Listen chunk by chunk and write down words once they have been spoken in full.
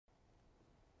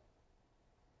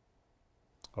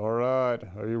All right,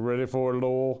 are you ready for it,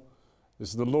 Lowell? This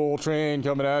is the Lowell train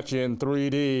coming at you in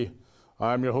 3D.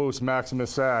 I'm your host,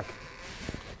 Maximus Sack,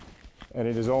 and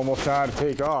it is almost time to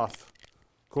take off.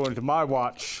 According to my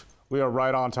watch, we are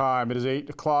right on time. It is 8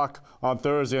 o'clock on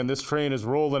Thursday, and this train is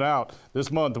rolling out.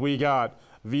 This month we got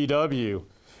VW.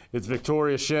 It's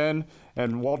Victoria Shen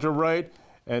and Walter Wright,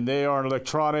 and they are an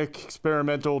electronic,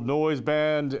 experimental noise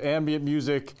band, ambient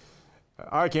music.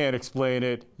 I can't explain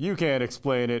it. You can't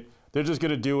explain it. They're just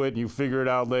going to do it, and you figure it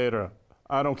out later.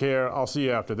 I don't care. I'll see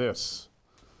you after this.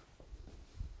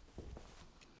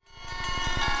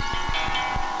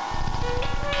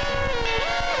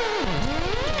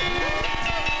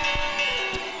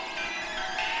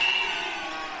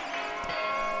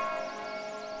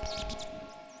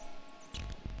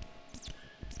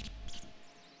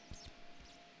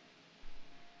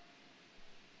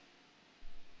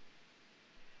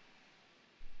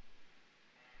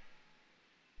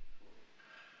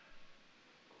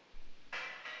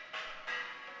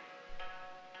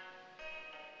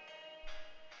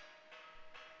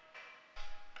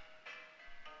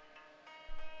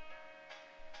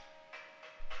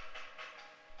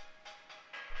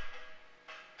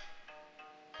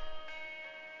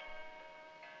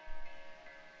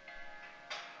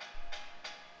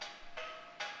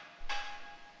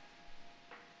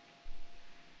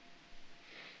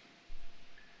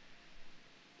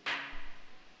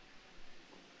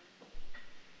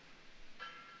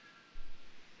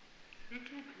 It's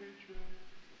okay, Joe.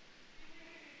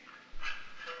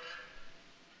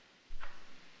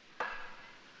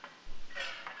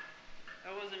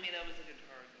 That wasn't me, that was the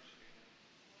guitar.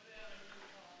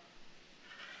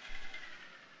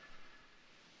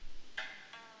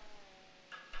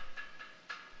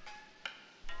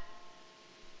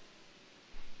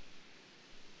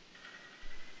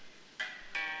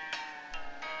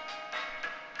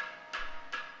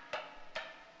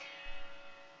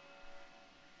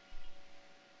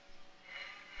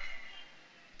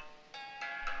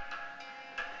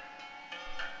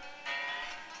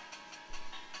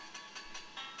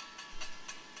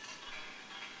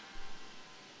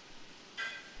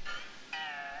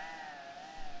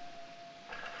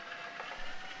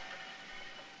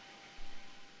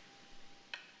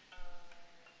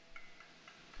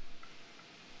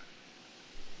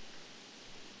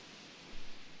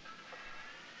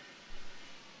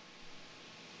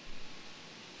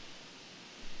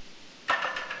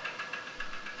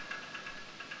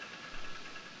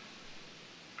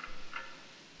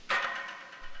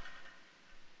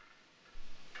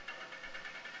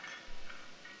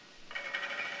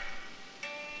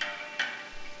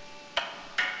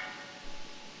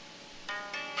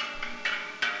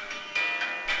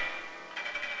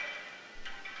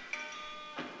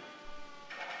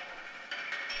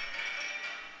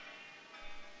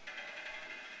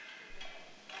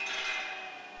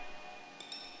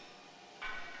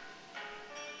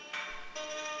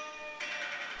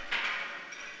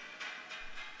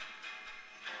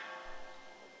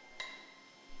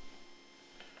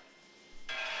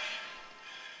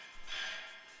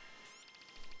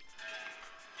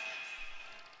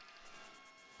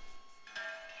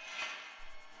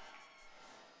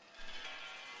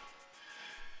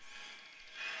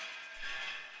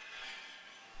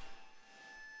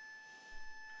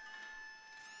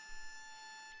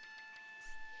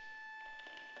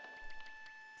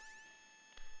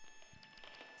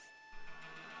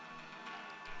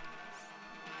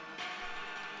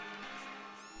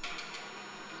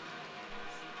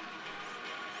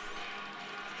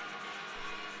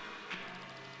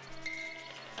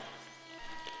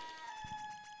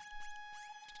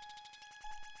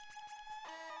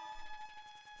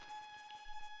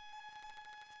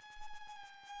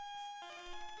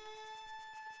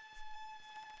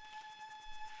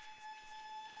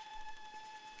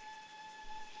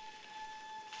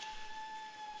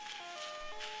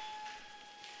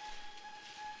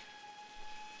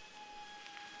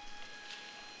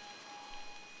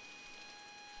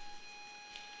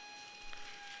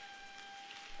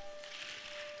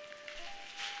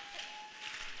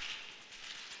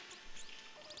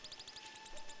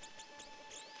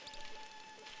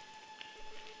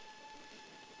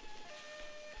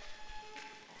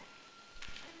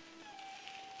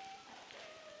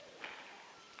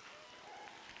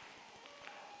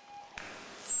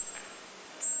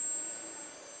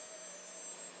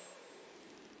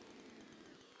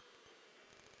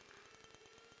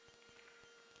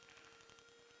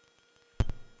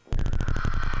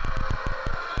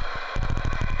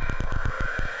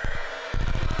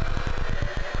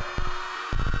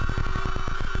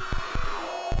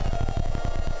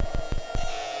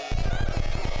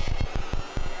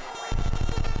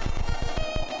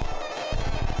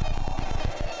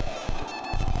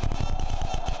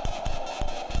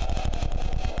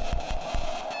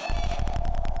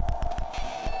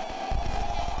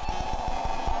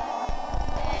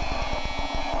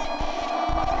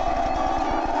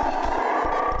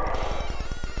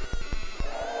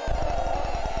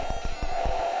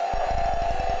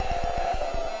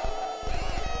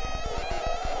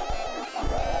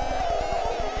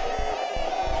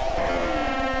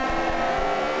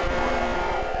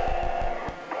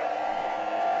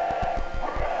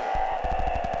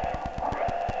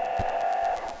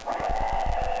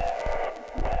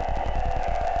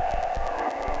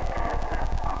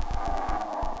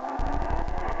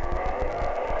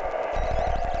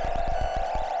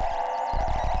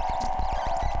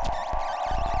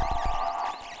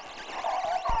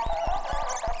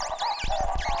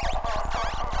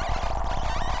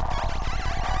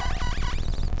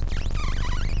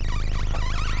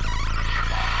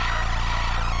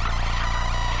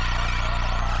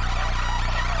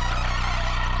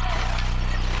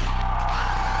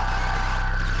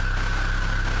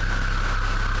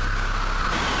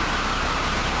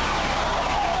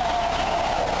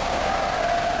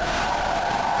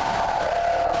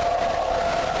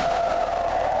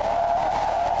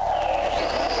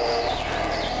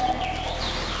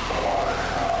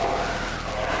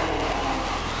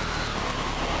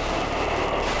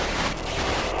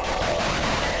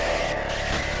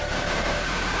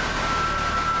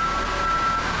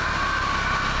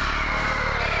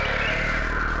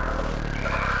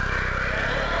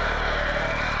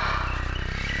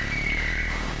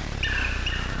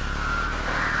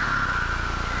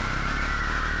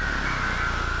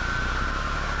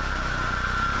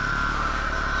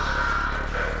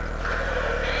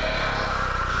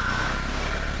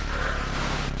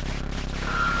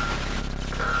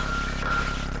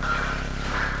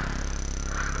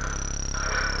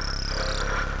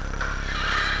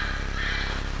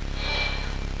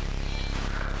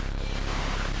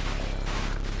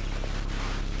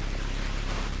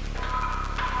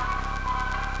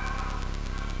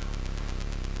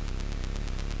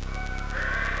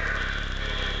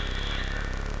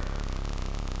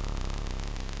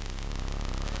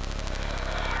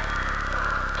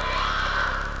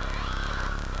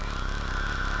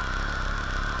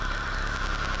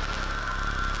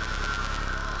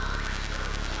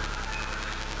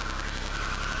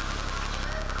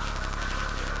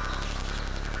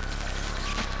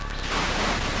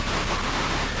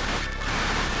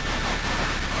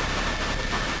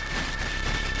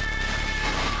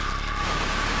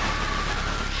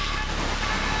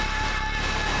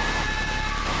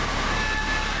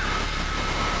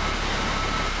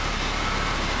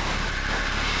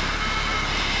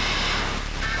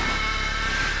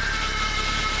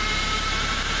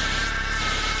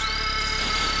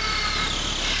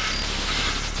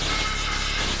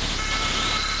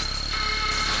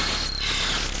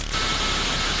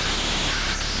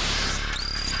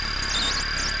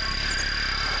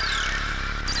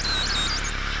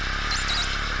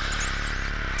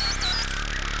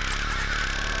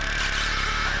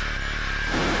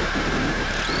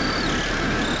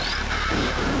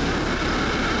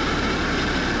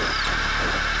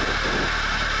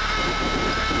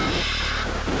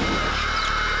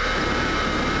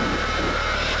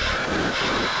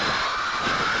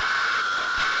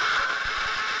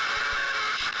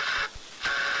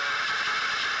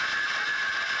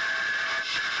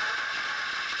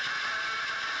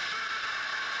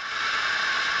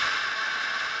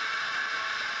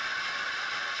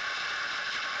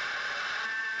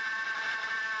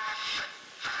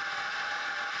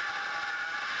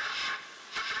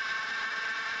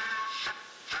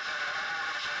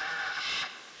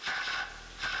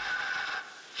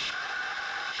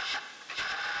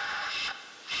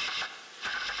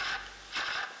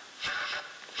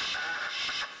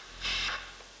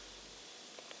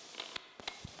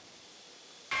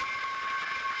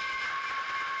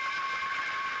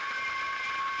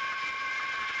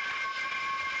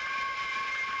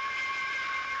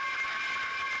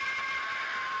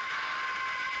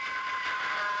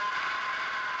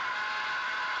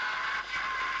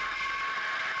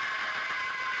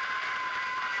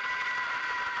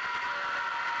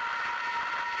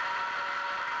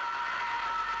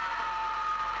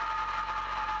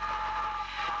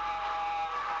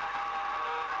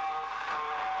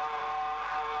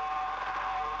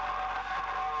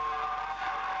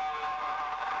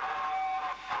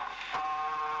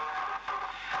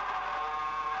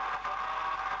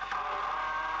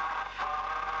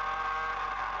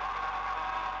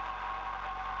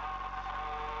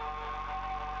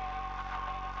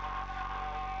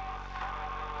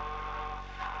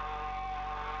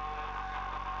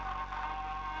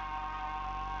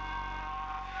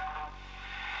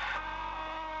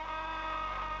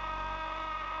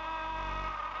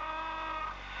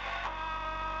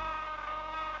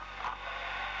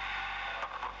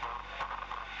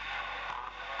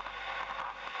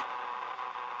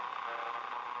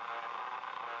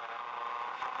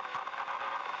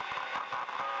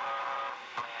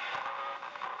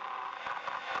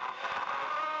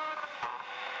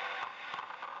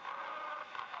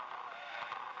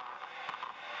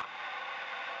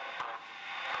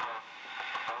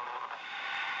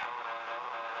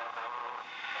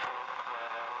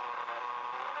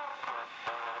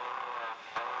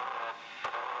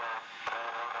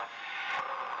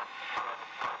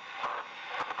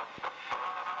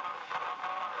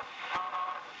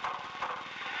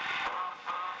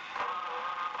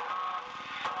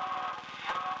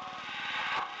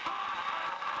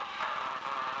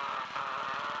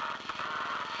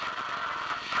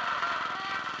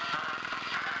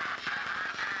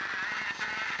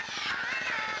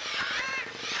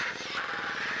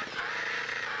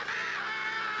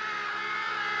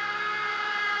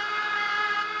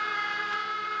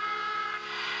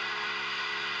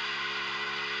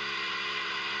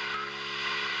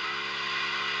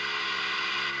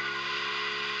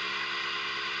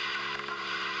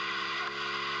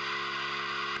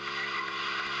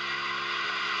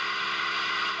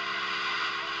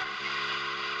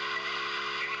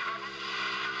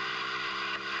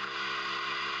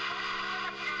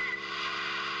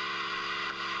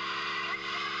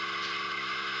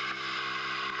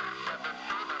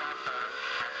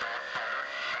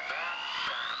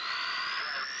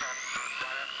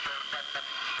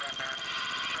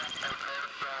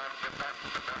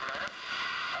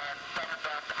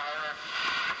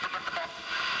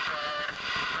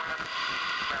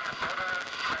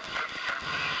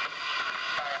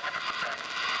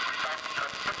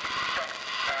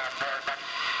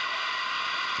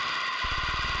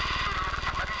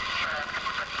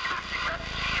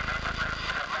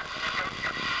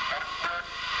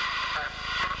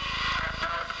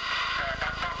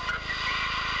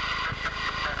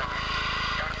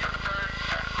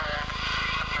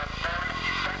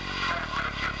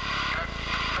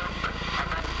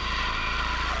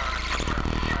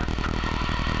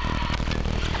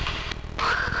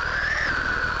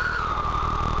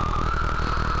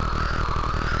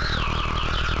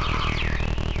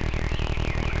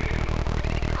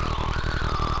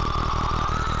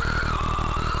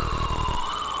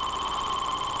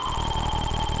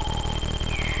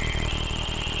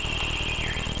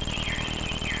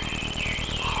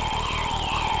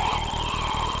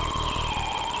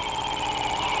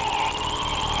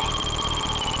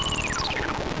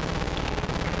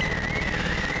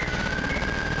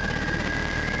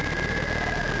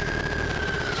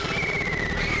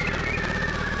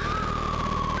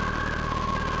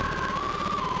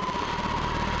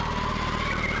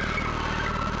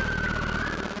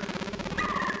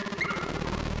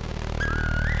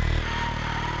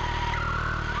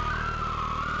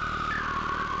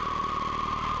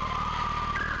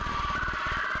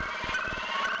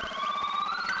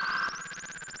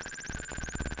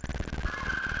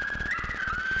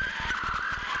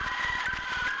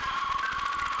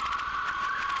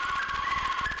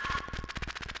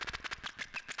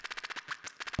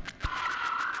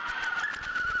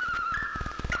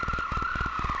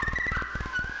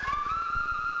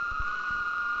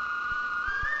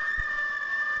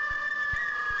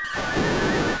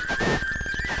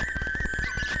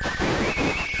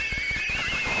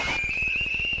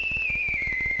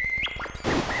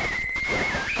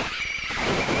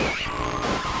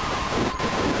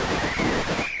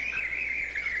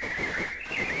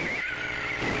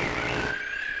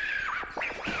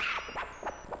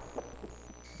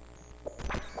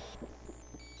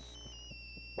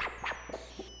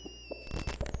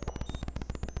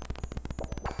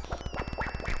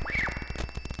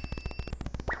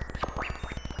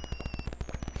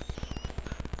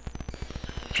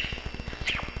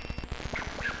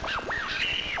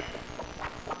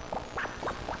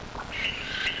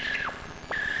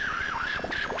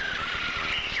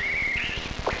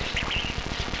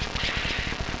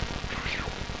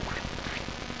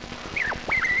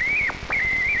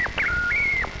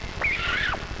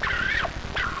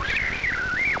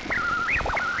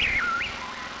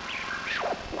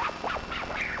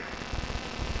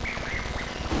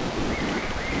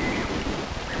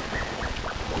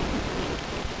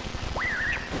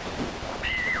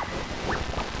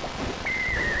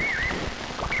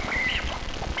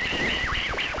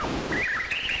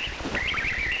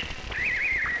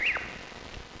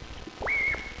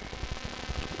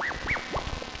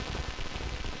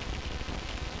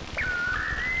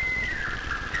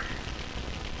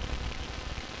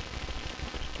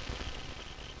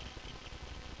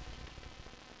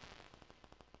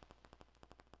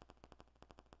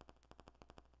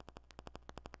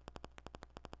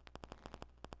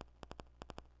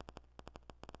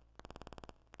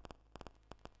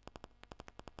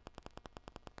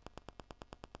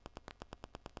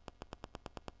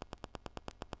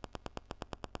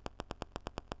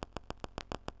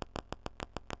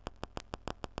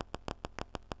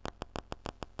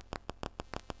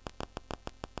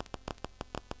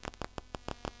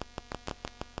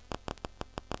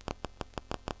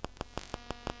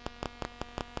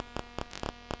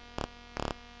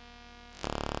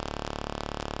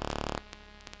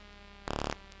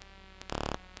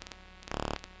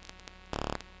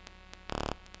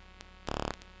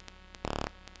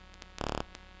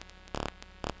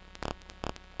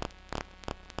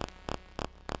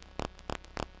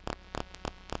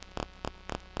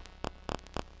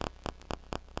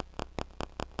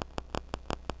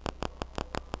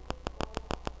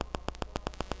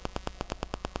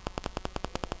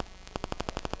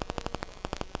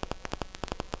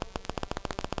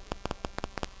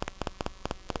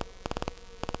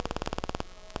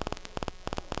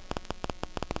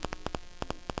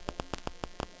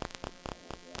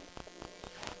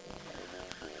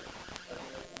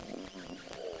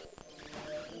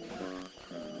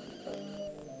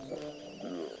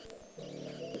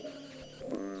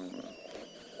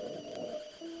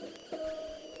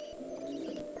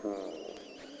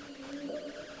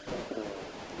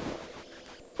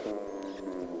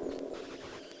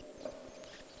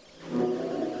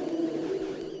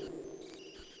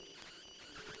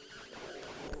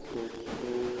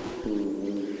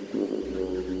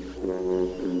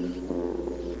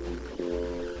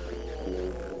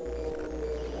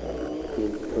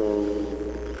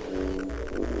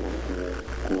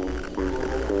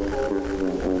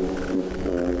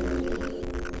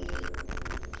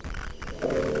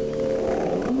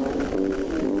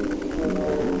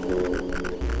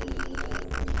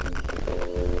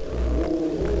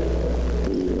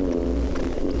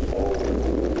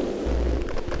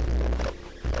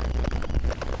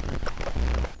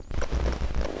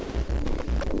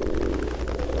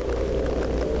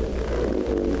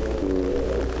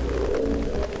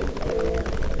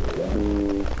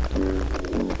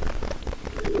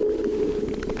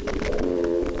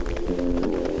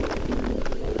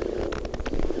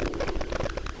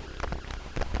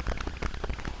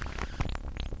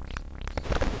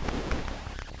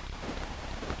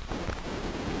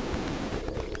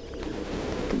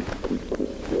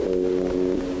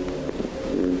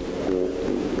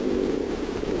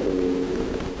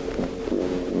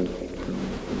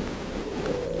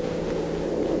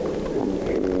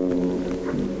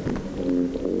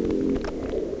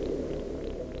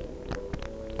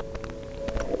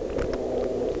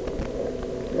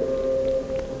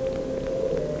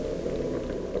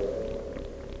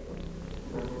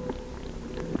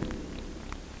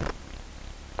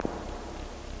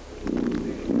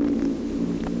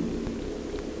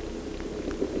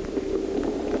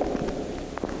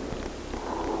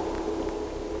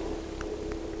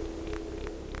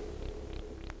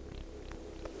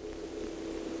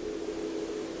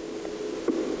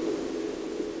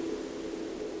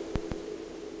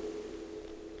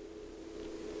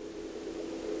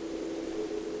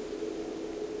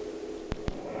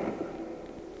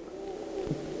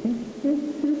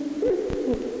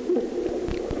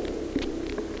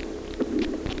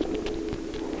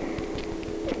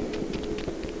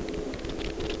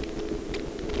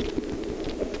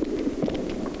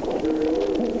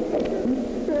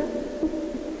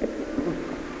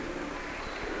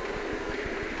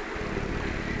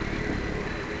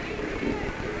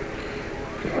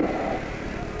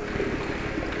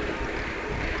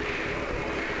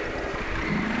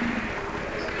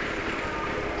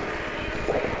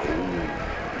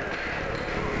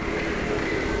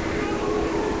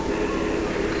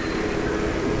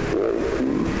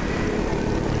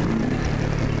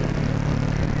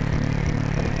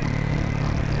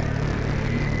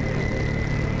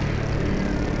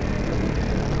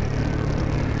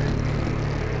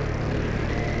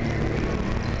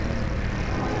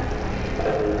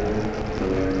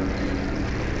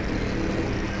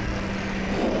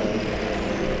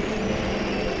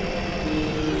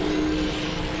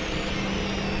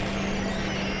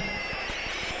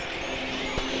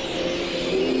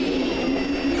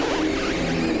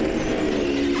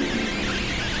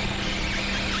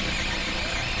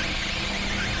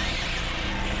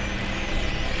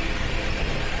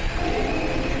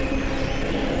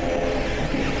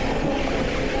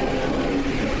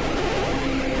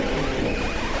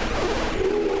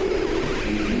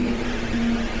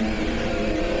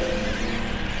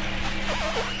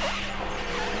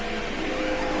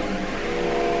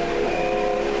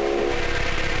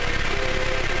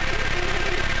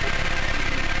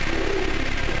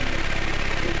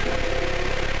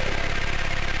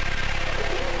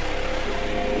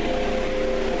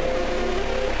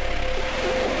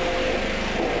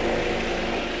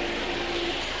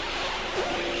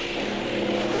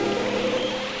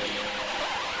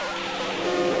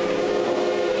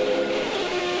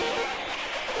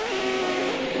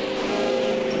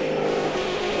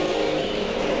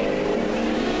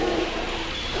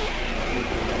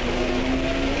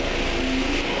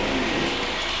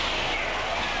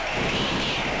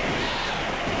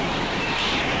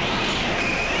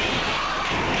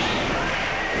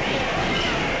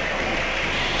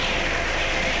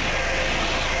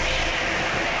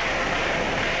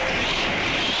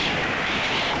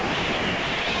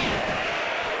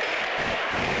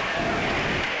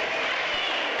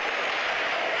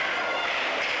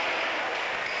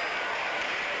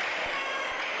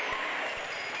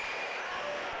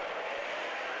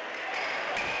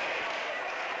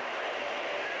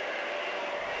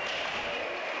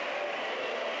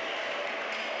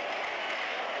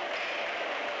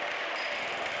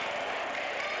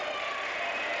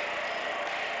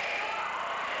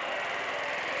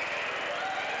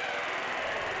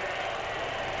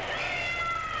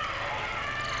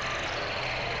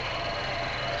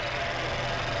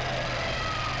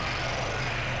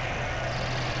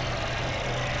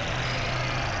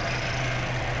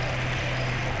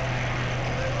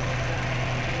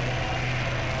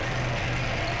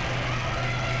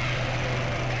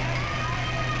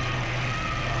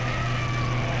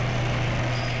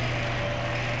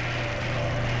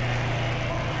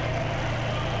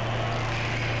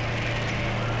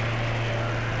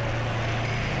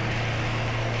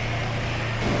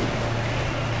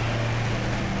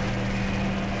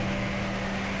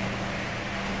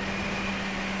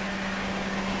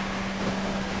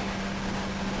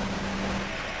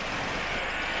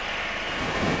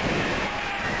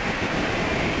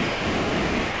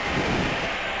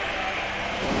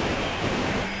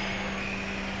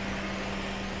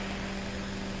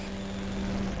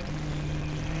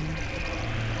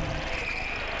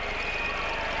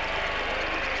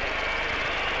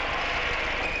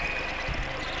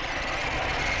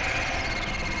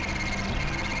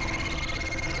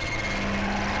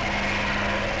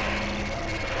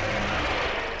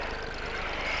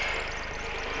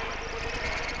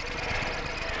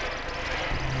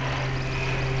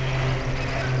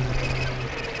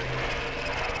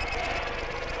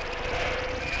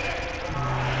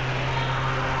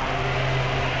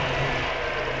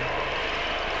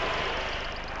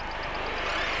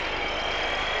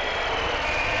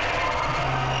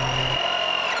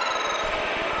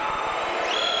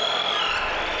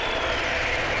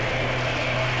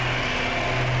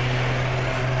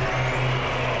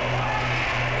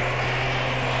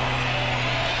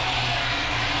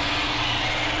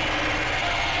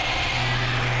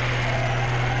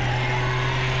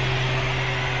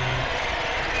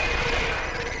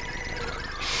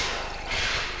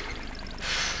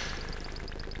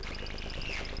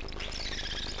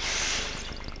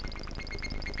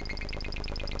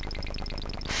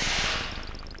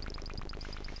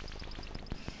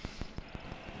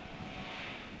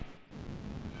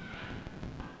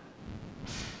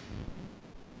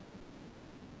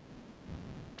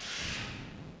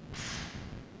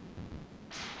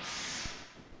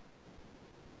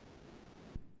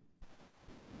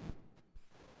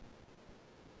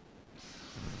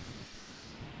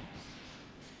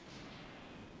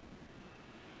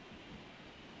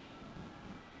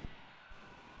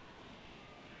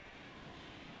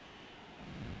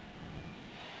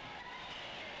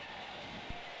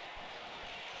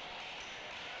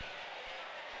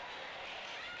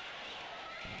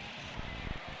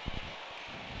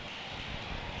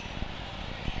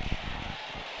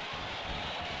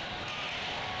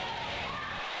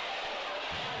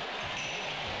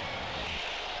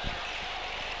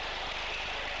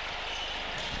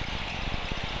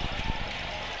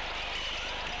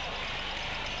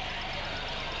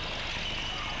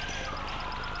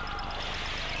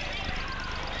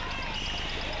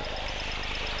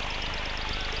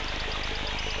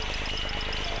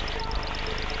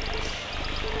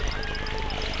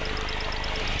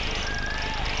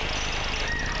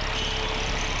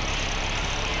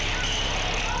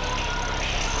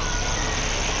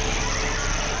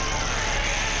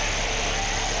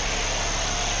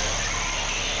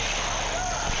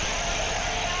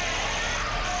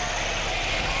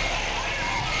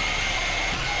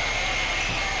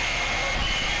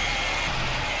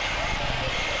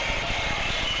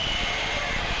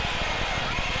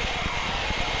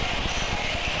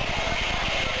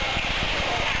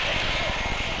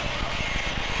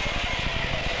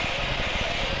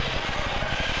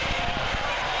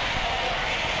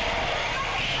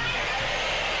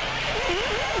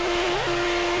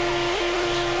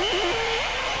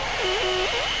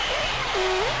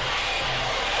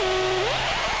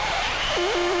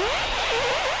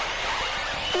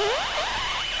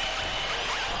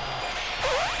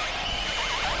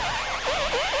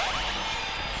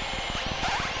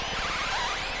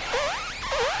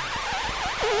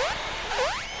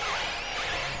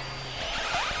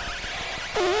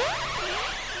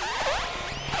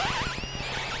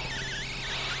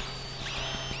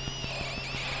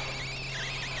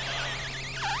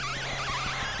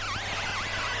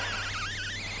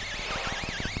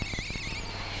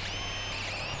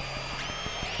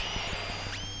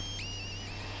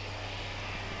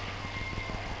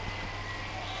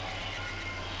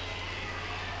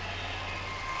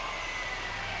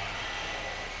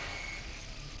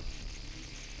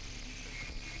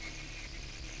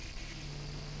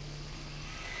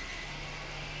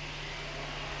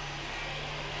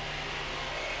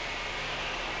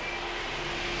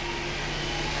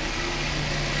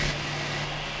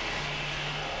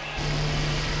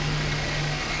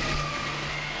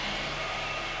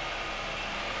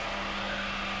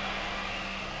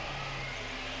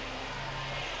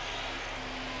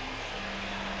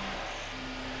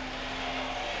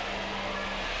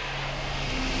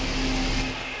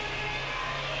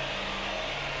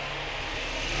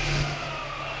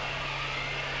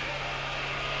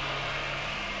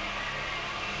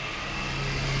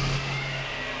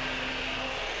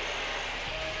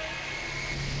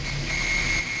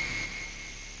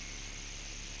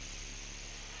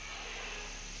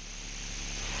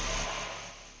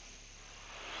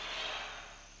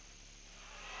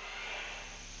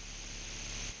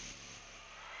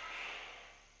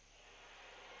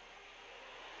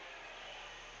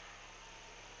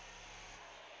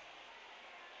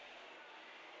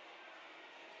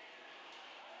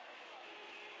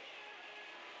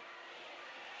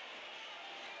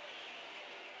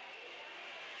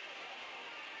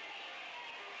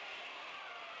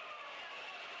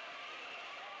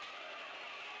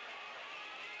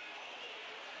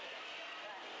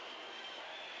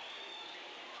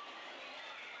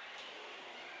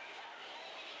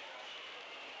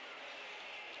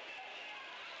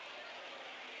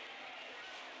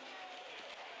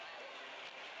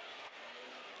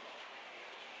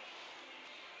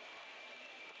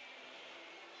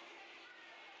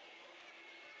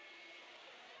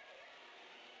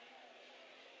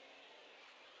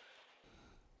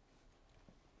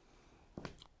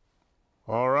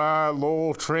 All right,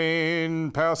 Lowell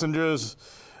train passengers,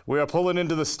 we are pulling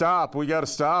into the stop. We got to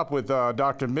stop with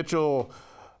Dr. Mitchell,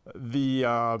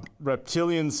 the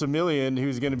reptilian Similian,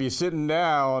 who's going to be sitting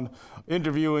down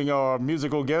interviewing our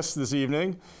musical guests this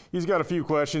evening. He's got a few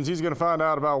questions. He's going to find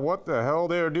out about what the hell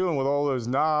they're doing with all those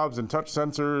knobs and touch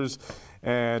sensors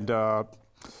and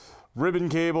ribbon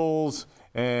cables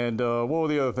and what were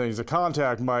the other things? The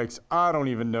contact mics. I don't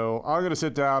even know. I'm going to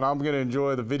sit down. I'm going to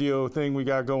enjoy the video thing we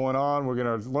got going on. We're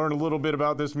going to learn a little bit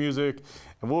about this music,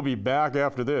 and we'll be back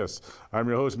after this. I'm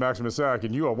your host, Maximus Sack,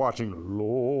 and you are watching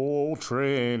Lowell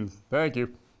Train. Thank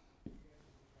you.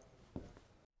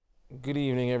 Good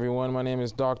evening, everyone. My name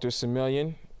is Dr.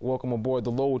 Similian. Welcome aboard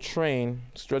the Lowell Train,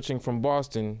 stretching from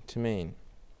Boston to Maine.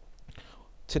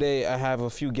 Today, I have a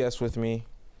few guests with me,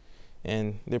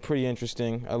 and they're pretty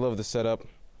interesting. I love the setup.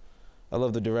 I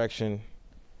love the direction.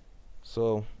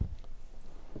 So,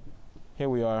 here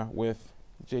we are with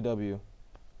JW.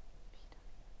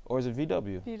 Or is it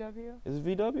VW? VW. Is it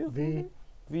VW? V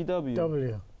VW.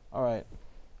 W. All right.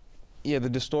 Yeah, the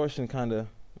distortion kind of,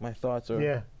 my thoughts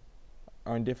are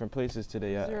in different places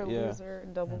today. Zero loser,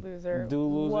 double loser. Do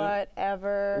loser.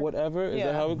 Whatever. Whatever? Is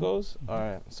that how it goes? All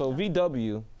right. So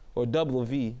VW, or double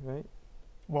V, right?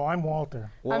 Well, I'm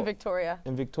Walter. Well, I'm Victoria.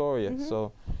 in Victoria.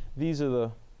 So these are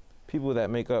the people that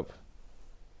make up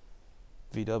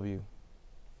VW.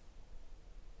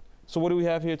 So what do we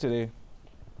have here today?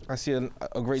 I see a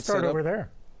great Start setup. over there.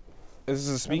 This is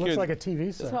a It speaker. looks like a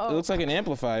TV set. It looks like an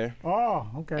amplifier. Oh,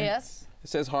 okay. Yes. It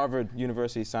says Harvard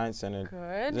University Science Center.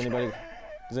 Good.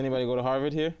 Does anybody go to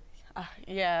Harvard here?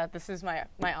 Yeah, this is my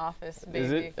office, baby.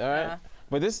 Is it? All right. Yeah.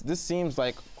 But this seems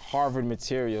like Harvard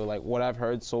material, like what I've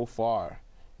heard so far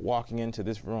walking into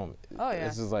this room. Oh, yeah.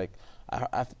 This is like,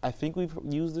 I think we've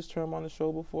used this term on the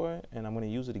show before, and I'm going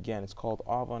to use it again. It's called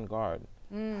avant-garde,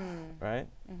 right?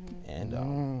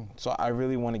 And so I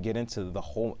really want to get into the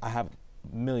whole, I have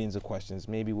millions of questions.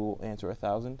 Maybe we'll answer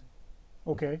 1,000.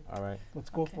 Okay, All right.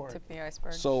 let's go for it. Tip the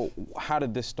iceberg. So how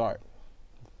did this start?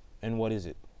 And what is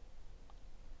it?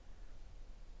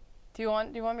 do you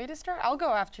want me to start? I'll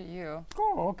go after you.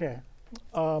 Oh, okay.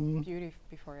 Beauty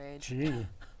before age. Gee.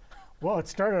 Well, it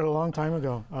started a long time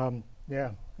ago.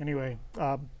 Yeah, anyway,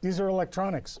 these are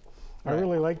electronics. I Right.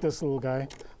 really like this little guy.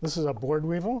 This is a board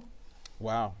weevil.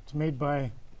 Wow. It's made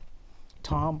by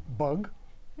Tom Bug,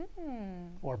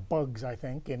 or Bugs, I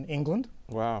think, in England.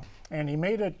 Wow. And he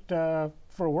made it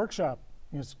for a workshop.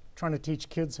 He was trying to teach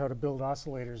kids how to build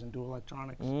oscillators and do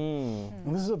electronics.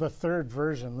 And this is the third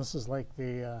version. This is like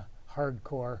the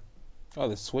hardcore. Oh,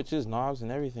 the switches, knobs,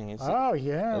 and everything. Oh,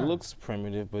 yeah. It looks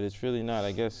primitive, but it's really not,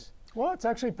 I guess. Well, it's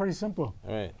actually pretty simple.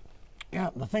 All right. Yeah,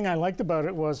 the thing I liked about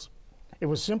it was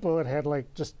simple. It had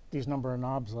like just these number of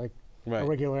knobs, like Right. a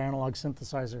regular analog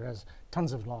synthesizer has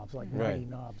tons of knobs, like 90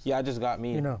 knobs. Yeah, I just got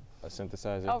me You know. a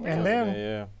synthesizer. Oh, the really? And other then day,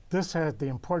 yeah. this had, the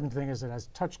important thing is it has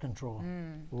touch control.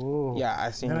 Ooh. Yeah,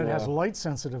 I seen And it you, has light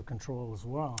sensitive control as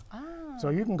well. Ah. So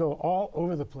you can go all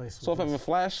over the place with So if I have a this.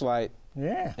 flashlight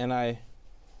Yeah. and I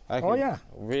Oh, could, yeah.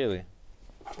 Really?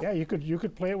 Yeah, you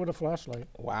could play it with a flashlight.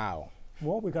 Wow.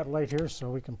 Well, we got light here, so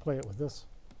we can play it with this.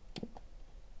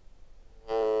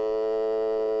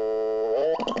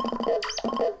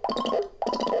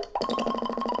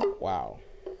 Wow.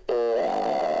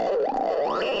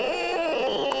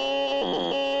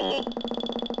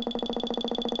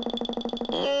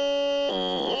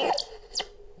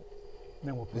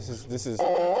 Then we'll play This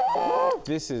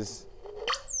is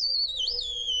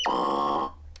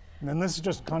And then this is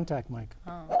just contact mic.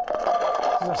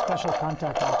 This is a special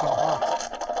contact mic in a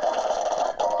box.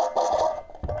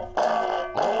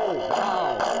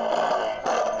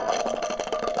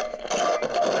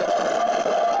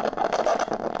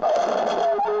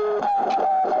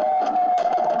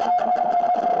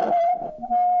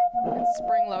 It's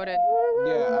spring loaded.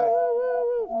 yeah.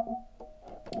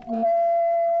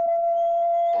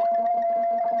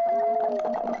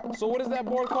 So what is that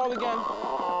board called again?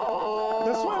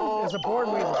 This one is a board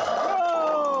weevil.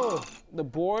 Whoa! The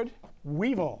board?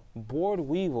 Weevil. Board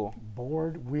weevil.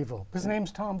 Board weevil. His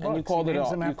name's Tom Bugs. And you called He names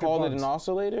them you after called it bugs. an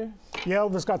oscillator? Yeah,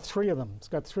 well, it's got 3 of them. It's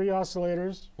got 3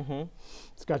 oscillators.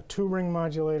 It's got 2 ring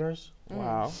modulators.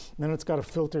 Wow. Then it's got a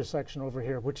filter section over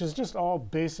here, which is just all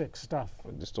basic stuff.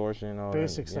 Distortion or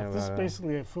Basic stuff. This is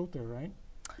basically a filter, right?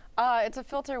 It's a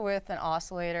filter with an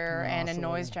oscillator and a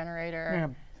noise generator. Yeah.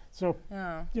 So,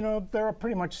 Yeah. you know, there are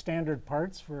pretty much standard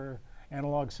parts for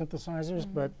analog synthesizers,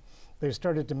 but they've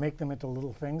started to make them into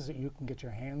little things that you can get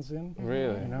your hands in.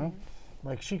 Really? You know?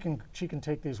 Like she can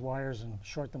take these wires and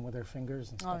short them with her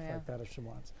fingers and stuff yeah. like that if she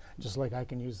wants. Just like I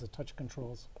can use the touch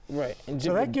controls. Right. And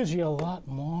So that gives you a lot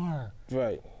more.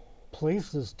 right.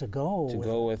 places to go.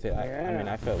 with it. I mean,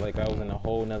 I felt like I was in a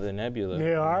whole nother nebula.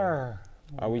 They are.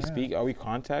 Are we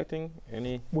contacting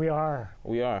any? We are.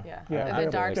 We are. Yeah. Yeah. The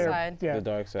feel dark like side. Yeah. The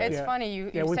dark side. It's Yeah. funny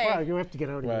you Yeah, say you have to get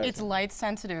out of Right. here. it's light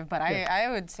sensitive, but I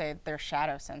would say they're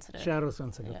shadow sensitive. Shadow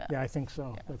sensitive. Yeah. Yeah, I think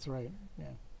so. Yeah. That's right. Yeah.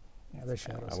 Yeah, they're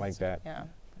shadow I sensitive. like that. Yeah.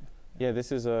 Yeah,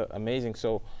 this is amazing.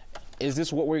 So, is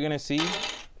this what we're gonna see?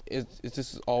 Is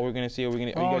this all we're gonna see? Are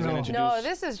you guys gonna introduce? No,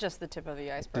 this is just the tip of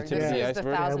the iceberg. tip this of the is iceberg? the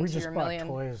Yeah, thousand we to just your bought million.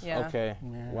 toys. Yeah. Okay.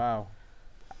 Yeah. Wow.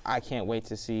 I can't wait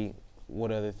to see what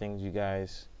other things you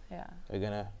guys Yeah. are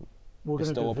gonna We're going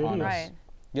to bestow do upon videos. us. Right.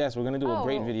 Yes, we're gonna do a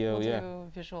great video. We'll Yeah.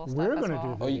 do visual stuff We're as gonna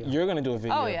well. do Oh, video. you're gonna do a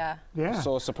video. Oh yeah. Yeah.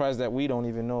 So a surprise that we don't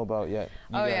even know about yet.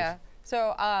 You Oh guys. yeah.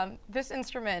 So this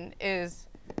instrument is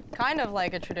kind of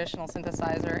like a traditional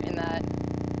synthesizer in that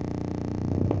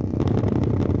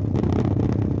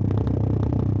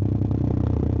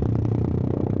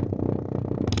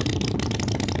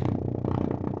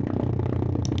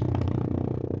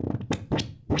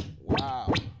Wow.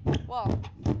 well,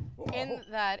 in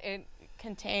that it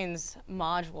contains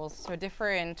modules, so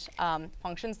different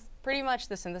functions. Pretty much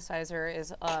the synthesizer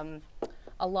is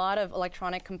a lot of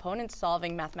electronic components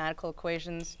solving mathematical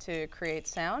equations to create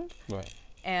sound. Right.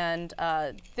 And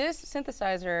this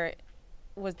synthesizer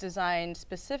was designed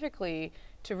specifically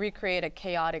to recreate a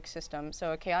chaotic system.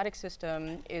 So a chaotic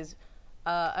system is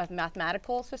a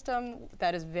mathematical system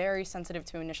that is very sensitive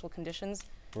to initial conditions.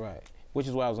 Right. Which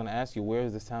is why I was gonna ask you, where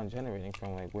is the sound generating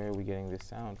from? Like, where are we getting this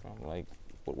sound from? Like,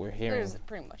 what we're hearing. There's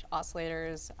pretty much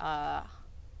oscillators,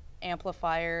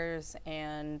 amplifiers,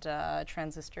 and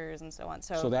transistors, and so on.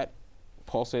 So that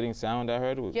pulsating sound I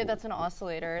heard. Yeah, that's an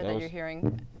oscillator That that was- you're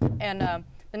hearing. And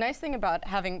the nice thing about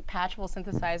having patchable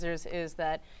synthesizers is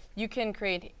that you can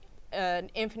create an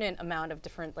infinite amount of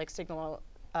different like signal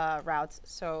routes.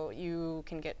 So you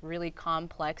can get really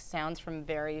complex sounds from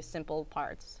very simple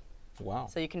parts. Wow.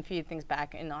 So you can feed things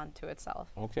back in onto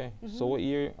itself. Okay. Mm-hmm. So what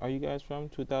year are you guys from?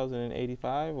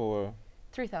 2085 or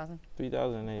 3000.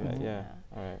 3085? Mm-hmm. Yeah.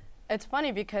 All right. It's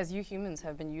funny because you humans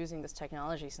have been using this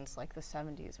technology since like the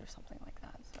 70s or something like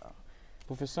that. So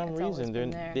But for some It's always reason, been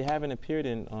there. they haven't appeared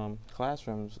in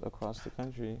classrooms across the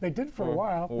country. They did for a Or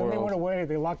while. Then they world. went away.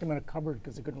 They locked them in a cupboard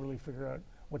because they couldn't really figure out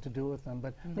what to do with them.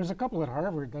 But Mm-hmm. there's a couple at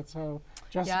Harvard. That's how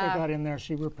Jessica Yeah. got in there.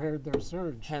 She repaired their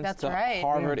surge. Hence That's the right.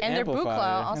 Harvard And their amplifier.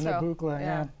 Buchla also. And the Buchla,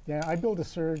 yeah. yeah. I built a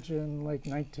surge in like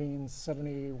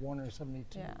 1971 or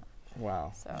 72. Yeah.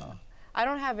 Wow. So I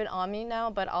don't have it on me now,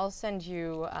 but I'll send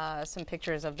you some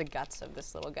pictures of the guts of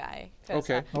this little guy. 'Cause,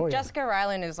 Okay. Oh, yeah. Jessica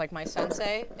Ryland is like my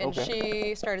sensei, and Okay.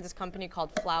 she started this company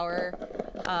called Flower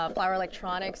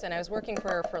Electronics, and I was working for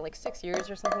her for like 6 years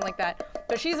or something like that.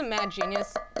 But she's a mad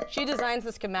genius. She designs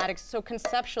the schematics so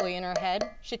conceptually in her head,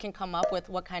 she can come up with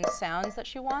what kind of sounds that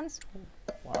she wants.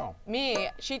 Wow.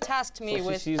 She tasked me So she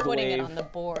with sees the putting it wave, on the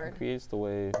board. Creates the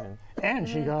wave. And And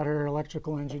she got her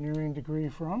electrical engineering degree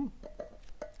from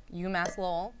UMass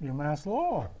Lowell. UMass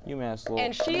Lowell. UMass Lowell.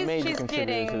 And she's- major she's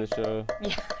contributor to getting- the show.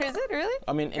 Yeah, is it really?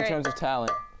 I mean, in Great. terms of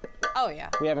talent, Oh yeah.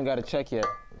 we haven't got a check yet.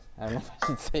 I don't know if I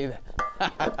should say that.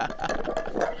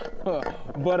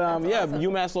 But yeah,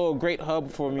 UMass Lowell, great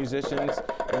hub for musicians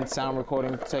and sound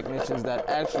recording technicians that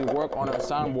actually work on our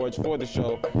soundboards for the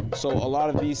show. So a lot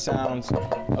of these sounds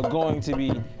are going to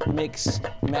be mixed,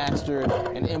 mastered,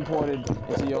 and imported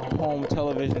into your home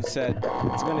television set.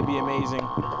 It's going to be amazing.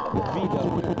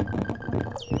 VW.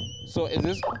 So is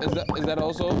that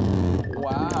also?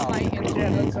 Wow. Yeah,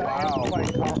 that's Wow.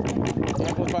 amplified coffee.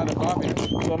 Amplify the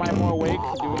coffee. So am I more awake?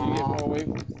 Do you get more awake?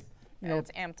 You know,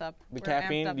 It's amped up. The We're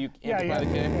caffeine? amped up. Do you yeah, amplify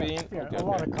the caffeine? Yeah, Okay, a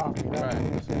lot okay. of coffee.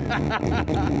 Right.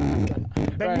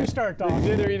 Then Right. you start The talking.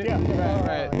 jittery- Yeah.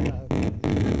 right. Yeah.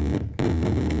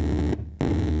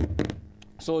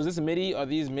 So is this MIDI? Are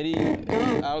these MIDI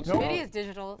outs? Nope. MIDI is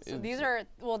digital. So It's- these are,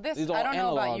 well, this, these are I don't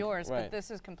know about analog, yours, right. but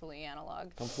this is completely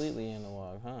analog. Completely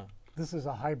analog, huh? This is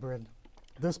a hybrid.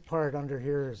 This part under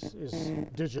here is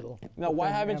digital. Now, why With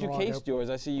an haven't you analog cased output. yours?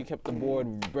 I see you kept the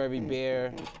board very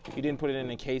bare. You didn't put it in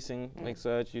a casing like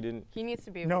such. You didn't. He needs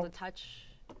to be able No. to touch.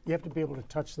 You have to be able to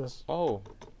touch this. Oh,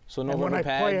 so no And when rubber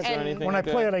I play pads it- or And anything When I like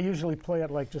play that? it, I usually play it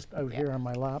like just out here on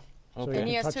my lap. So Okay. you And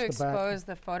he can has touch to the back. expose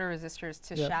the photoresistors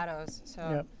to Yep. shadows. So,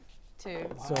 Yep. So,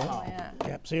 oh, yeah.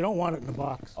 yeah. So you don't want it in the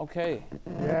box. Okay.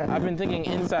 Yeah. I've been thinking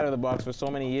inside of the box for so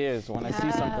many years. When I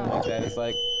see something like that, it's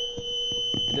like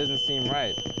it doesn't seem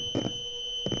right.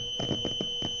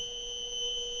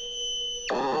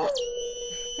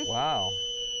 Wow.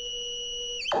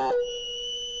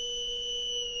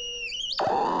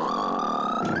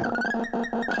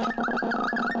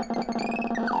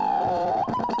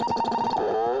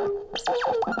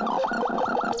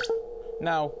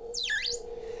 Now,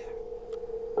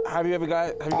 Have you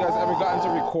guys ever gotten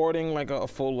to recording like a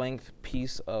full length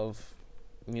piece of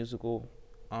musical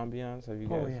ambiance? Have you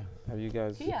guys? Oh, yeah. Have you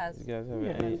guys? He has. You guys have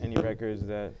Yeah. any records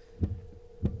that?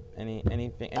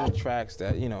 Any tracks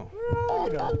that You know,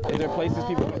 Is there places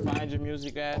people can find your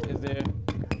music at? Is there?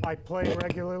 I play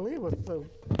regularly with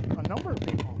a number of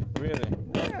people. Really?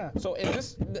 Yeah. So is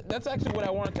this? That's actually what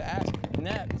I wanted to ask.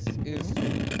 Nets is.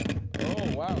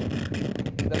 Oh wow.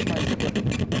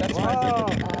 That's Wow.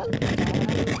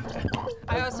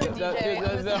 I also DJ.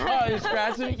 on the Oh, side. you're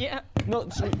scratching? Yeah. No.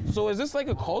 So is this like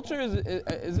a culture?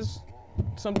 Is this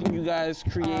something you guys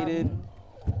created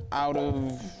out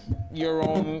of your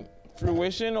own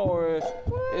fruition, or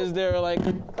is there like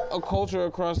a culture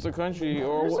across the country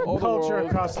or There's all a the culture world?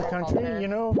 across the country, you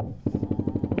know.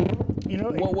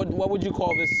 What would you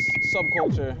call this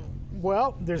subculture?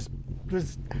 Well, there's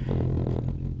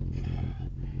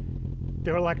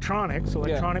they're electronic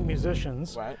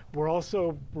musicians. Right. We're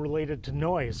also related to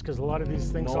noise because a lot of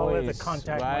these things all have the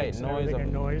contact mics and everything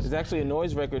and noise. There's actually a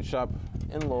noise record shop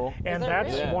in Lowell. And there that's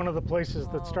really? Yeah. one of the places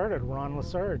that started, Ron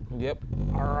Lassard, Yep.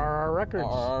 RRR Records.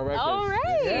 RRR Records. All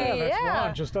right. Yeah, that's Yeah.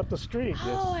 Ron, just up the street.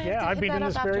 Oh, I have Yeah, to I've hit been that in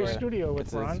up this very after. studio with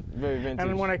It's Ron. very vintage. And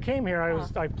then when I came here,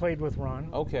 I played with Ron.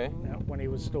 Okay. Yeah, when he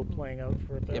was still playing out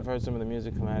for a bit. I've heard some of the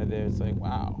music come out of there. It's like,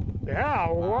 wow.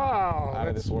 Yeah, wow. Out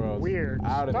of that's this world. Weird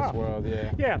Out of stuff. this world,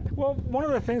 yeah. Yeah, well, one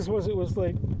of the things was it was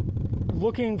like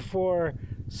looking for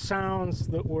sounds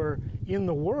that were in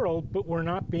the world but were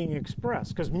not being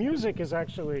expressed because music is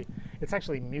actually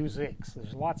musics.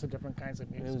 There's lots of different kinds of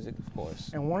music. Music, of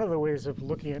course. And one of the ways of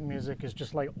looking at music is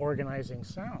just like organizing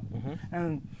sound.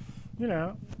 And you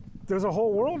know, there's a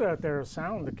whole world out there of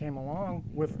sound that came along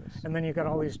with, and then you got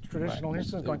all these traditional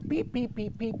instruments going beep, beep,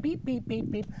 beep, beep, beep, beep, beep,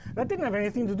 beep. That didn't have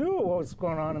anything to do with what was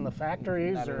going on in the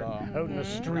factories Not at or all. out in the Not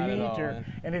street at all. or And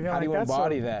anything how like do you that. So-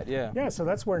 embody that? Yeah. yeah, so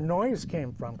that's where noise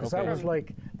came from, because that Okay. was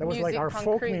like Music, our folk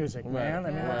concrete. music, man. I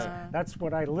mean, Yeah. that's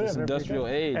what I live. This every industrial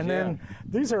day. age, and yeah. then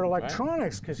these are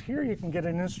electronics, because here you can get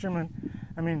an instrument.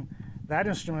 I mean, that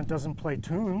instrument doesn't play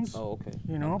tunes. Oh, okay.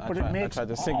 You know, I but tried- it makes I tried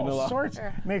to signal all out. sorts,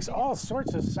 makes all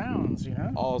sorts of sounds. You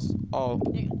know. All.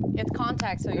 It's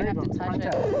contact, so you There have you to go, touch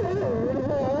contact.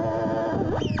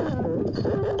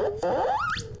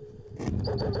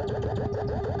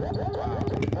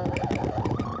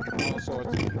 All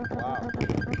sorts. Wow.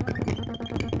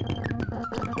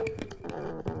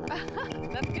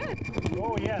 That's good.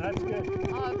 Oh yeah, that's good.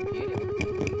 Oh, it's beautiful.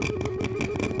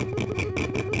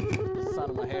 The sound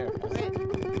of my hair.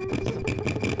 Right.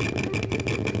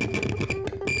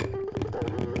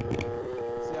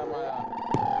 See how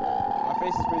my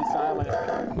face is pretty silent.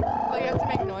 Well, you have to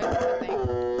make noises, I think.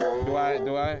 Do I?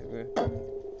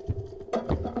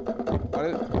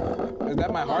 What is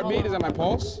that my heartbeat? Is that my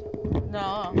pulse?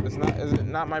 No. It's not. Is it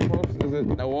not my pulse? Is it?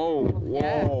 No, whoa,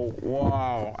 Yeah.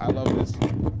 wow! I love this.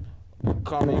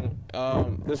 Coming.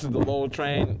 This is the Lowell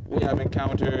train. We have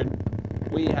encountered.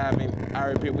 I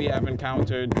repeat, we have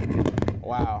encountered.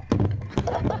 Wow.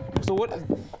 So what?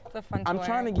 It's a fun I'm toy.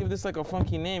 trying to give this like a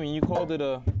funky name, and you called it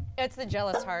It's the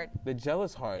jealous heart. the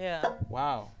jealous heart. Yeah.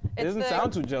 Wow. It It's doesn't the-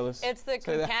 sound too jealous. It's the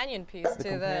Say that. companion piece to the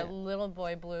companion. Little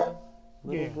Boy Blue.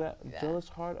 Little Yeah. jealous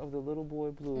heart of the little boy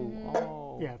blue.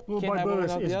 Oh. Yeah, Little Can't Boy have Blue one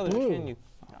is without the other, blue. can you?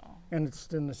 And it's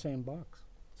in the same box.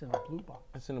 It's in a blue box.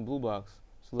 It's in a blue box.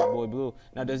 It's little boy blue.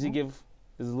 Now, does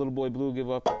little boy blue give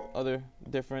up other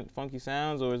different funky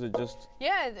sounds, or is it just?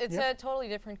 Yeah, it's Yep. a totally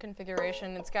different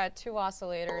configuration. It's got 2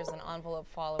 oscillators, an envelope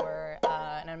follower,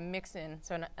 and a mix-in,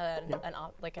 so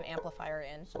like an amplifier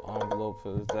in. So envelope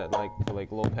is that like for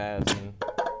like low pass and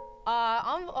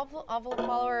Envelope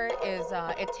follower is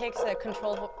it takes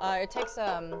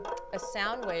a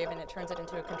sound wave and it turns it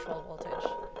into a controlled voltage.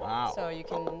 wow. So you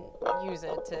can use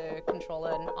it to control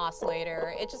an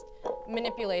oscillator. It just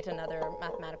manipulates another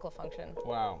mathematical function.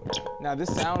 Wow. Now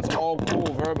this sounds all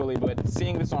cool verbally, but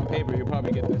seeing this on paper, you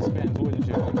probably get the spins, wouldn't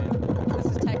you? I mean, This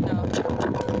is techno.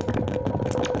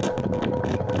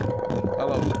 I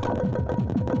love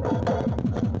it.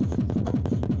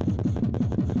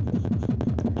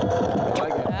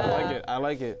 I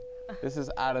like it. This is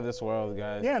out of this world,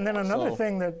 guys. Yeah, and then another So-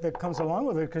 thing that comes along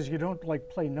with it, because you don't like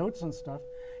play notes and stuff,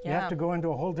 you have Yeah. to go into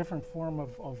a whole different form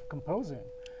of composing.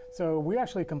 So we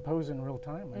actually compose in real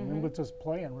time, and then we'll just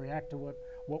play and react to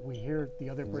what we hear the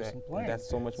other person Exactly. playing. That's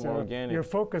so much So more organic. Your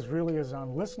focus really is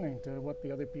on listening to what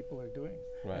the other people are doing,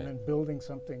 Right. and then building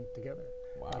something together.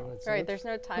 Wow. So Right, it's there's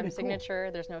no time pretty cool.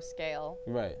 signature, there's no scale.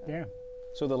 Right. Yeah.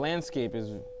 So the landscape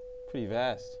is pretty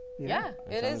vast. Yeah,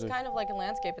 In it terms is of- kind of like a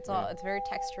landscape. It's very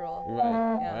textural.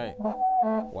 Right. Yeah.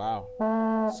 Right.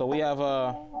 Wow. So we have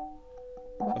a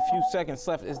few seconds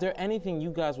left. Is there anything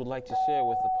you guys would like to share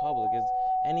with the public?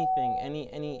 anything,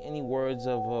 any words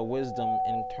of wisdom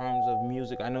in terms of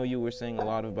music? I know you were saying a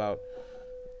lot about,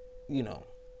 you know,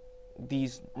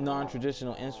 these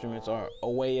non-traditional instruments are a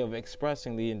way of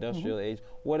expressing the industrial age.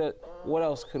 What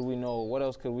else could we know? What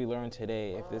else could we learn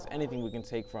today? If there's anything we can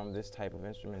take from this type of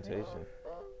instrumentation.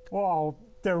 Well,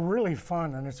 they're really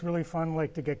fun, and it's really fun,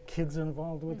 like, to get kids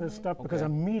involved with this stuff, because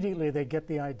immediately they get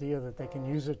the idea that they can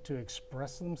use it to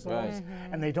express themselves,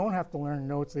 and they don't have to learn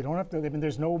notes. They don't have to. I mean,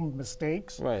 there's no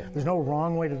mistakes. Right. There's no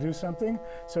wrong way to do something.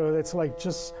 So it's like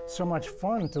just so much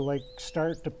fun to like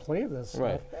start to play this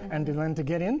Right. stuff, and then to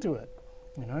get into it.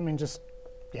 You know, I mean, just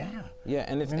yeah. Yeah,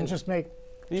 and it's And just make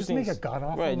these make things- a god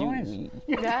awful right, noise.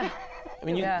 Yeah. I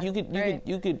mean, Yeah,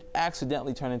 you could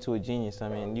accidentally turn into a genius. I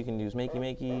mean, you can use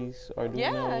makey-makeys,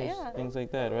 Arduinos, Yeah. things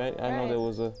like that, right? I know Right. there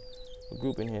was a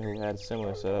group in here who had a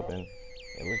similar setup, and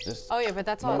it was just Oh yeah, but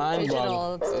that's all digital.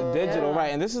 mind-boggling. Digital, Yeah.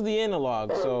 right? And this is the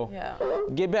analog. So Yeah.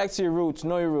 get back to your roots.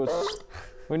 Know your roots.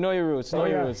 We know your roots. Know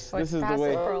your yeah. roots. Like This is the passive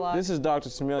way. prologue. This is Dr.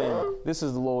 Similian. This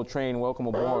is the Lowell Train. Welcome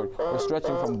aboard. We're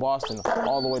stretching from Boston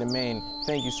all the way to Maine.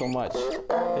 Thank you so much.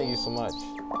 Thank you so much.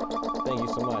 Thank you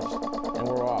so much. And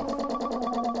we're off.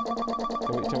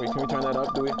 Can we turn that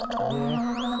up? Do we?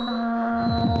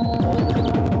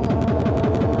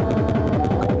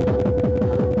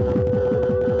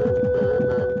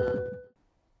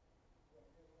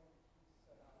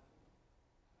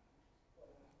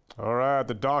 All right,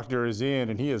 the doctor is in,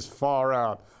 and he is far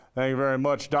out. Thank you very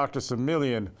much, Dr.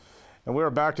 Similian. And we're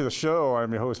back to the show.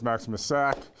 I'm your host, Maximus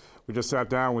Sack. We just sat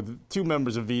down with two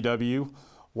members of VW,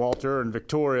 Walter and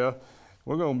Victoria.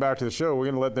 We're going back to the show. We're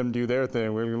going to let them do their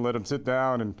thing. We're going to let them sit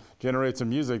down and generate some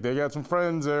music. They got some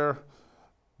friends there.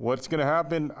 What's going to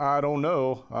happen? I don't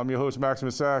know. I'm your host,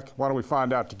 Maximus Sack. Why don't we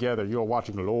find out together? You're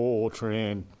watching the Lowell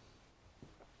Train.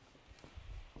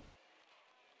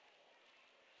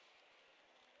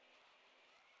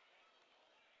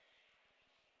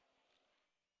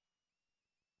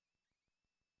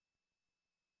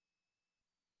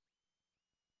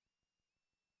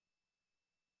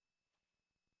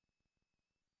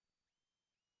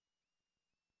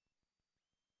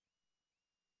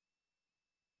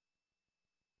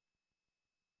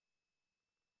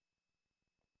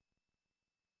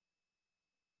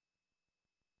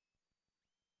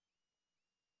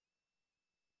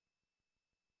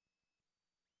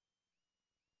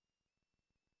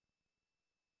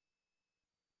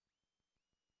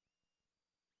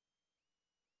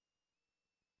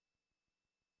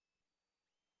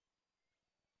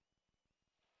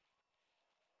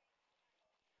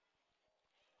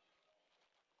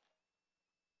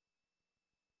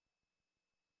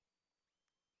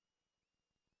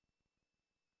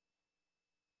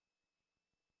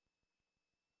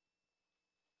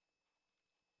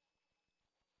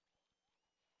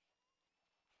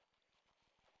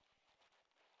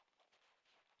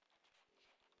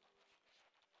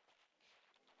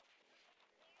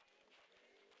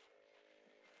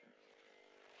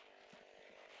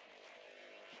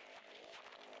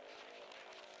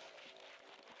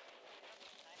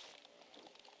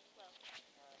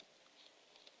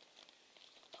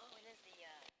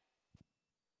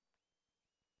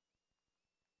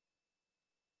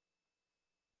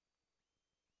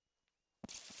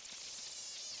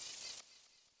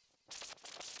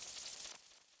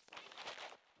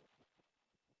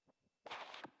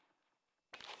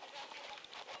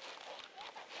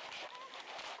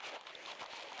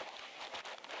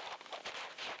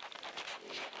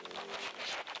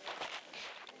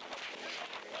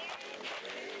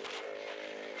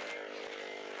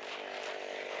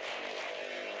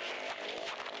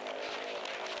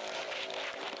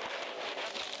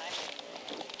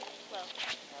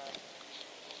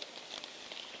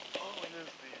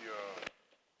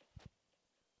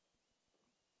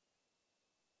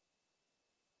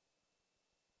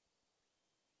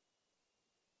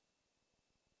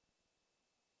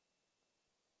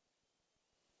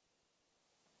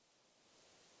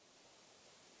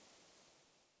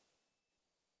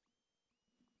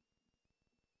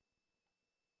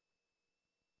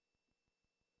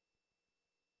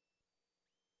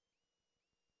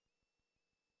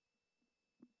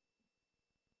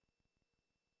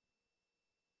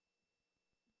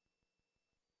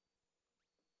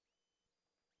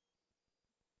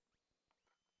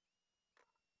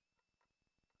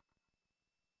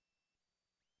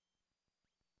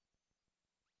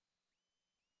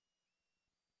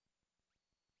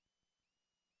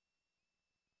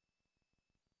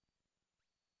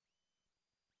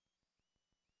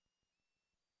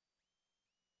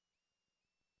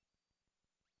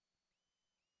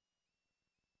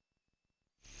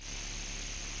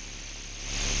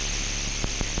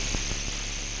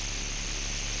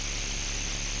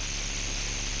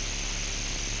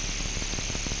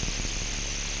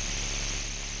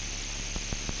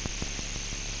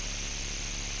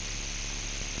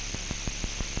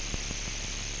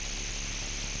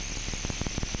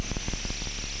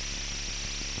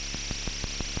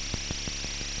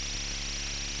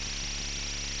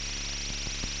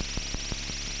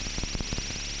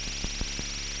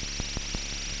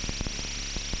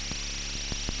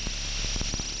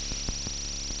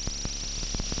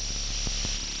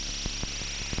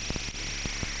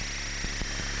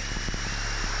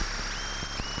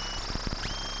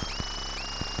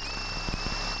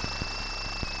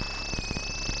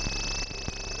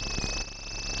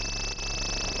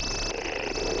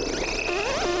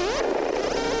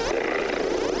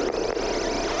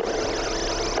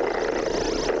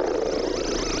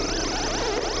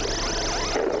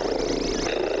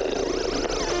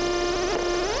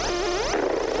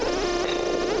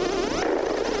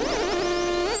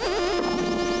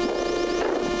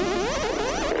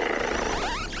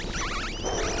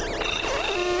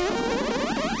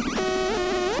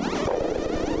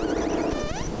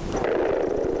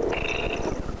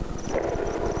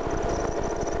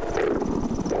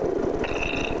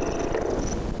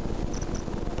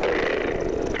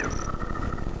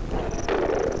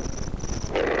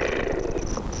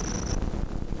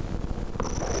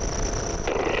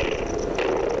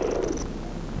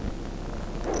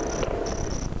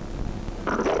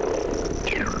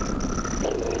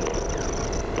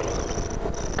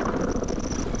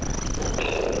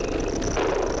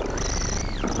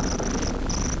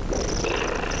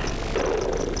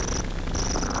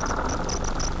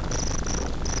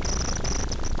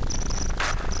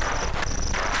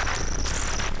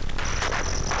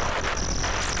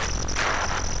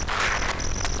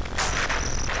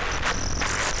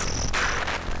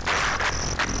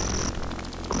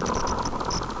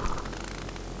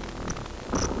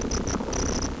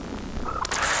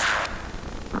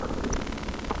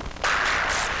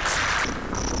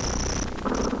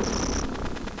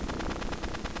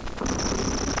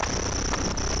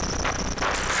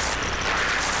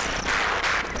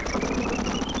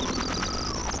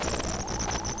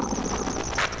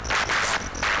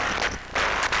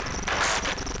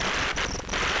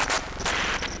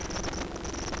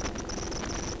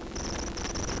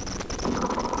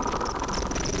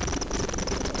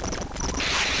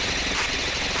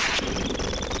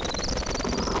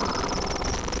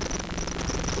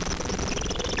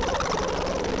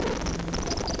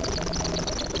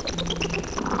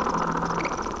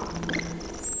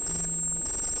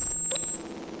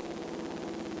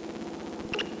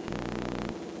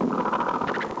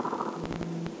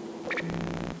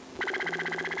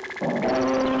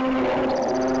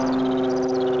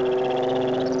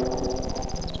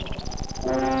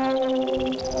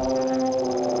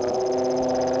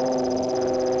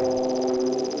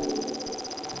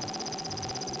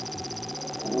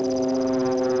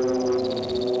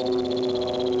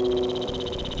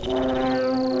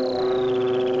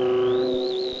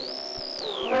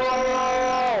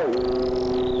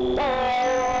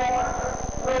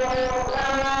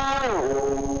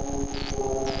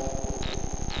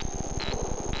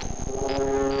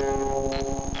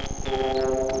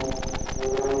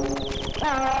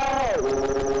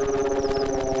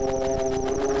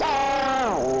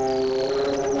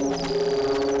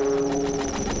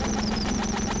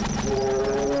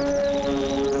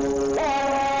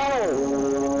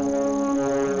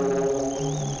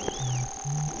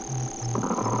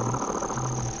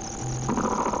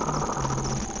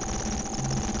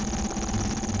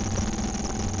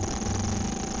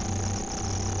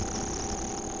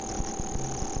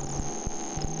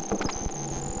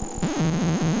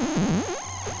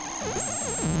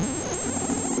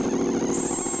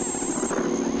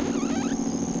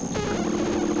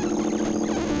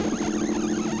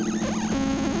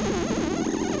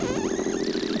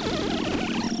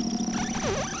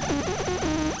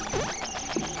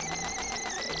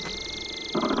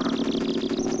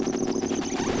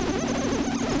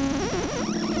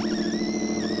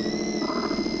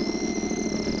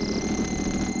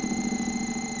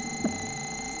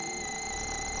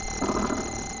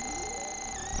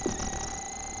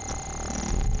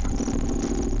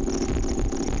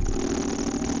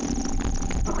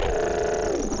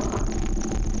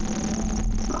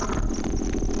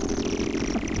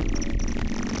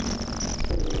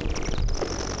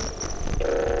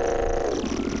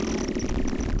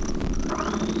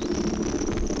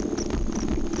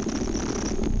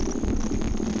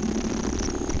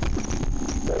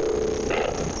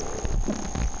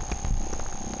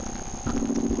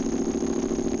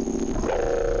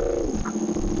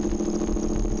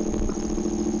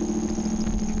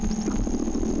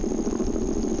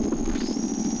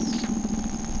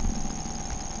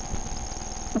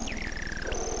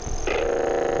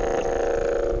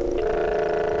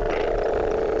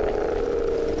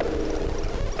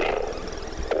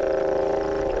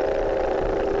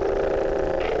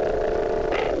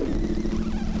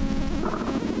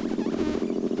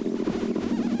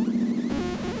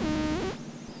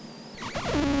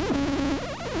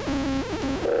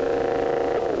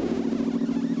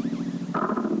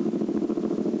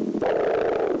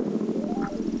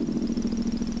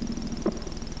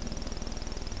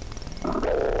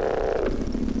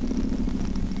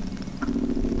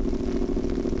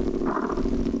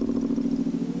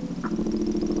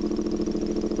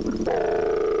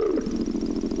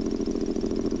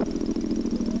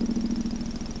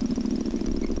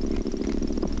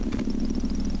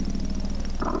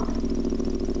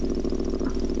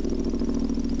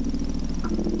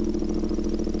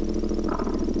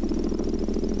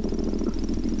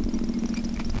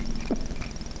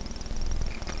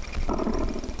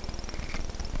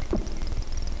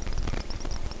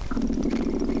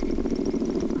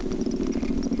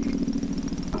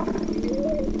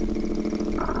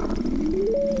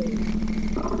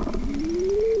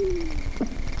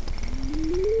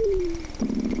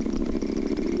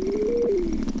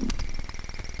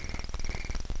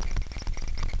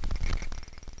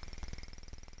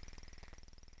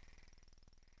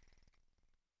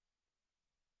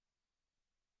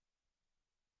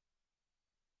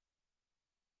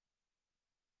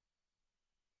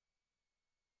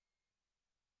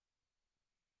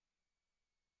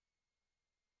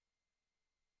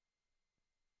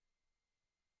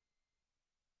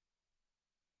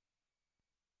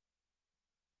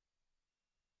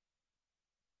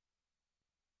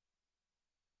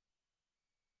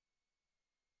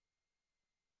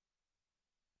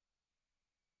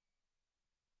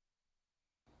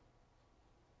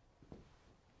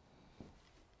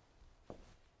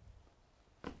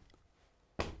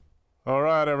 All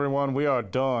right, everyone, we are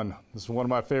done. This is one of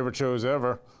my favorite shows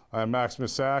ever. I am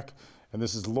Maximus Sack, and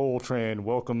this is Lowell Train.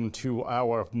 Welcome to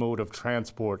our mode of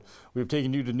transport. We've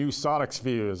taken you to new sonic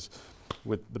spheres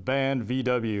with the band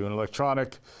VW, an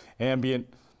electronic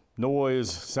ambient noise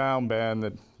sound band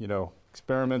that,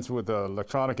 experiments with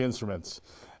electronic instruments.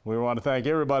 We want to thank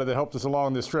everybody that helped us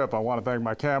along this trip. I want to thank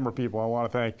my camera people. I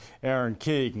want to thank Aaron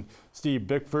King, Steve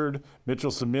Bickford,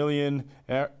 Mitchell Semillian,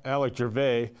 Alec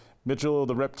Gervais, Mitchell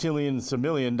the Reptilian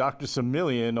Semillian. Dr.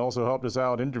 Semillian also helped us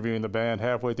out interviewing the band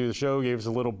halfway through the show, gave us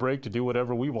a little break to do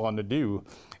whatever we wanted to do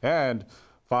and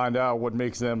find out what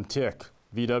makes them tick.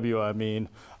 VW, I mean.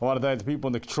 I want to thank the people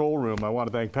in the control room. I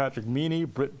want to thank Patrick Meany,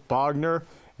 Britt Bogner,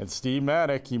 and Steve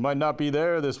Manick. He might not be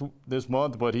there this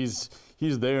month, but he's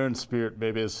there in spirit,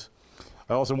 babies.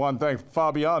 I also want to thank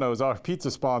Fabiano's, our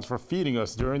pizza sponsor, for feeding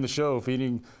us during the show,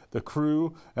 feeding the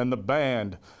crew and the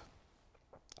band.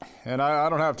 And I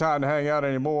don't have time to hang out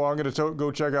anymore. I'm going to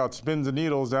go check out Spins and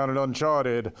Needles down at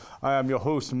Uncharted. I am your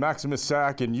host, Maximus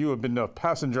Sack, and you have been a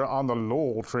passenger on the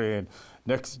Lowell Train.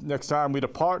 Next time we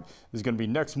depart is going to be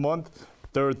next month,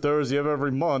 third Thursday of every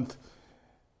month.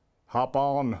 Hop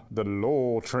on the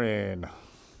Lowell Train.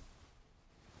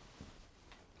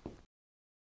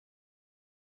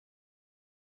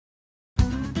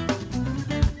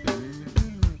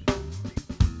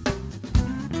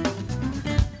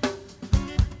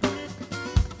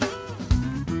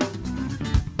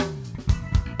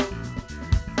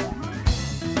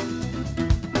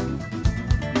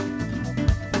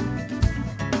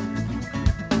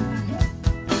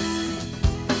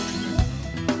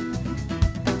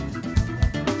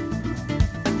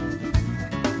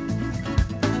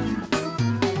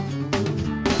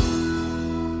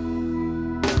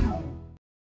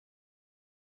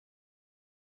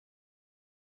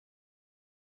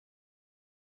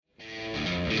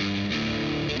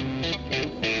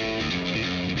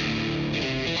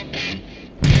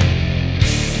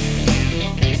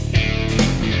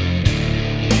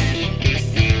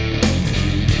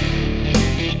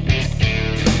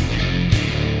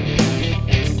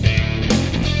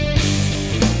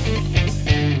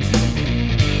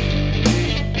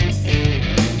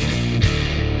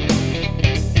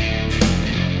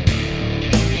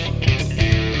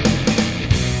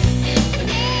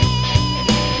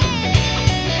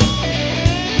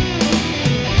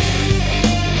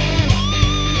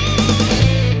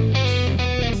 Bye.